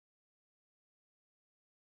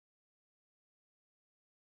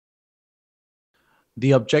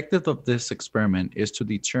The objective of this experiment is to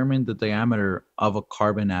determine the diameter of a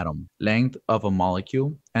carbon atom, length of a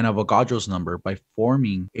molecule, and Avogadro's number by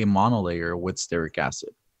forming a monolayer with stearic acid.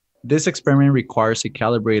 This experiment requires a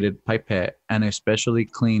calibrated pipette and a specially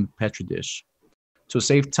cleaned petri dish. To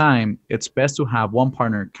save time, it's best to have one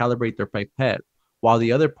partner calibrate their pipette while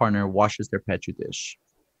the other partner washes their petri dish.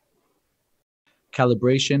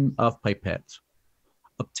 Calibration of pipette.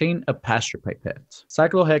 Obtain a pasture pipette.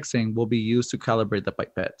 Cyclohexane will be used to calibrate the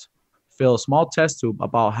pipette. Fill a small test tube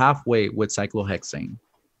about halfway with cyclohexane.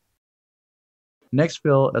 Next,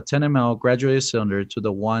 fill a 10 ml graduated cylinder to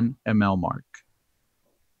the 1 ml mark.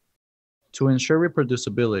 To ensure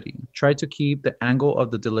reproducibility, try to keep the angle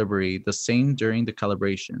of the delivery the same during the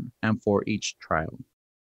calibration and for each trial.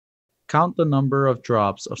 Count the number of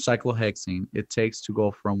drops of cyclohexane it takes to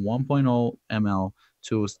go from 1.0 ml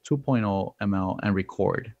to 2.0 ml and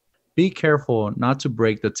record. Be careful not to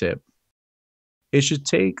break the tip. It should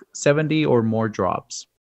take 70 or more drops.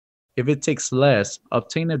 If it takes less,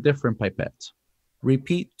 obtain a different pipette.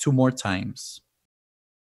 Repeat 2 more times.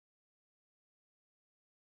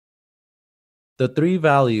 The 3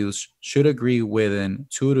 values should agree within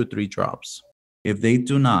 2 to 3 drops. If they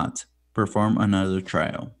do not, perform another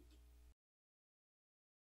trial.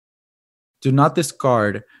 Do not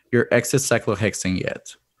discard your excess cyclohexane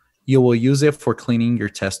yet. You will use it for cleaning your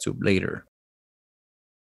test tube later.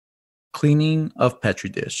 Cleaning of petri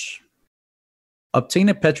dish. Obtain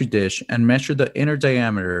a petri dish and measure the inner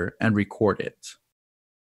diameter and record it.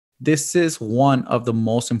 This is one of the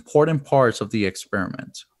most important parts of the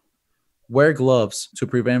experiment. Wear gloves to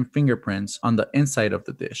prevent fingerprints on the inside of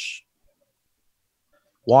the dish.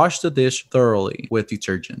 Wash the dish thoroughly with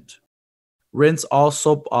detergent. Rinse all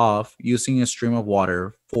soap off using a stream of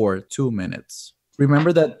water for 2 minutes.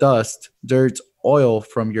 Remember that dust, dirt, oil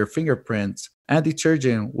from your fingerprints, and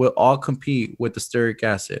detergent will all compete with the stearic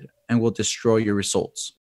acid and will destroy your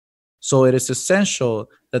results. So it is essential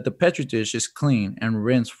that the petri dish is clean and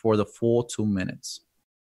rinsed for the full 2 minutes.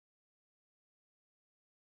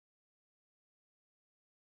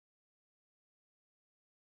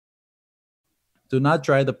 Do not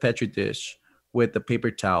dry the petri dish with the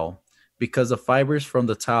paper towel because the fibers from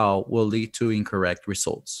the towel will lead to incorrect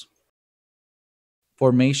results.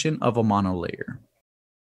 Formation of a monolayer.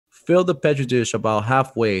 Fill the petri dish about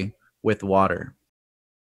halfway with water.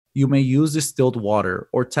 You may use distilled water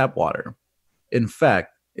or tap water. In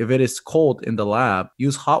fact, if it is cold in the lab,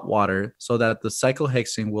 use hot water so that the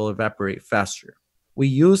cyclohexane will evaporate faster. We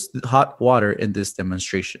used hot water in this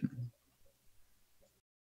demonstration.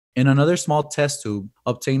 In another small test tube,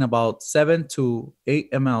 obtain about 7 to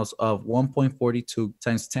 8 mLs of 1.42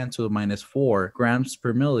 times 10 to the minus 4 grams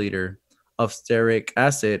per milliliter of stearic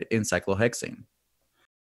acid in cyclohexane.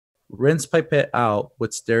 Rinse pipette out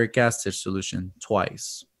with stearic acid solution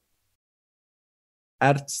twice.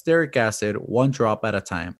 Add stearic acid 1 drop at a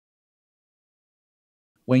time.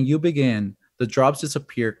 When you begin, the drops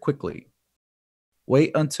disappear quickly.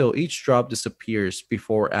 Wait until each drop disappears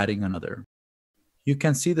before adding another. You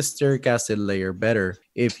can see the stearic acid layer better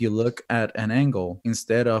if you look at an angle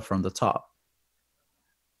instead of from the top.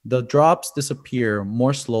 The drops disappear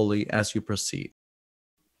more slowly as you proceed.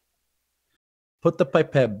 Put the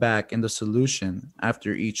pipette back in the solution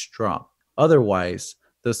after each drop. Otherwise,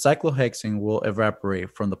 the cyclohexane will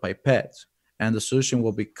evaporate from the pipette and the solution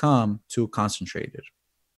will become too concentrated.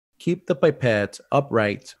 Keep the pipette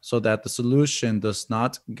upright so that the solution does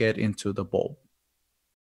not get into the bulb.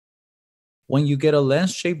 When you get a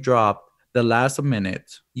lens-shaped drop that lasts a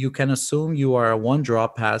minute, you can assume you are 1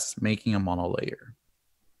 drop past making a monolayer.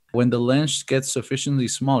 When the lens gets sufficiently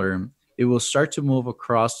smaller, it will start to move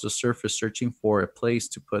across the surface searching for a place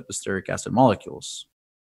to put the stearic acid molecules.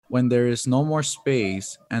 When there is no more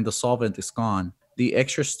space and the solvent is gone, the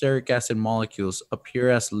extra stearic acid molecules appear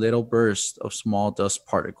as little bursts of small dust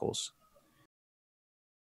particles.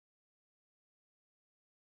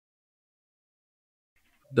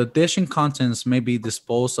 The dish and contents may be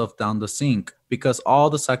disposed of down the sink because all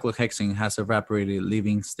the cyclohexane has evaporated,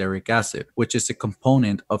 leaving stearic acid, which is a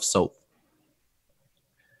component of soap.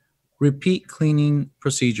 Repeat cleaning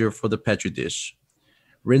procedure for the petri dish.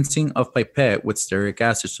 Rinsing of pipette with stearic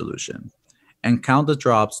acid solution, and count the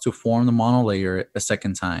drops to form the monolayer a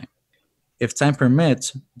second time. If time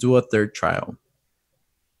permits, do a third trial.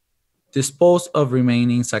 Dispose of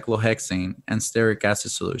remaining cyclohexane and stearic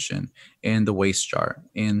acid solution in the waste jar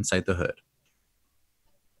inside the hood.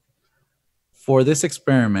 For this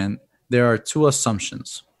experiment, there are 2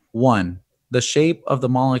 assumptions. 1. The shape of the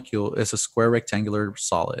molecule is a square rectangular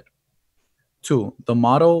solid. 2. The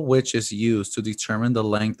model which is used to determine the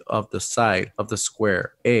length of the side of the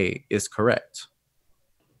square A is correct.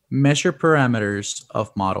 Measure parameters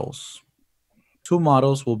of models. Two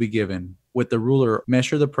models will be given. With the ruler,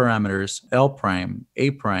 measure the parameters L prime,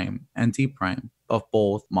 A prime, and D prime of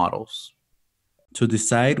both models. To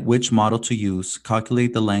decide which model to use,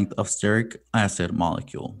 calculate the length of stearic acid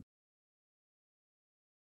molecule.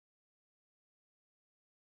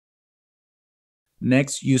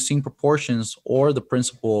 Next, using proportions or the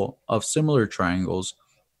principle of similar triangles,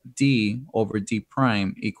 D over D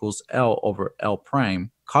prime equals L over L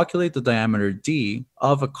prime, calculate the diameter D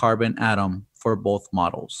of a carbon atom for both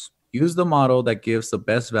models. Use the model that gives the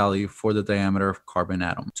best value for the diameter of carbon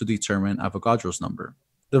atom to determine Avogadro's number.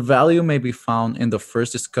 The value may be found in the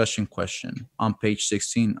first discussion question on page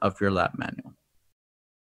 16 of your lab manual.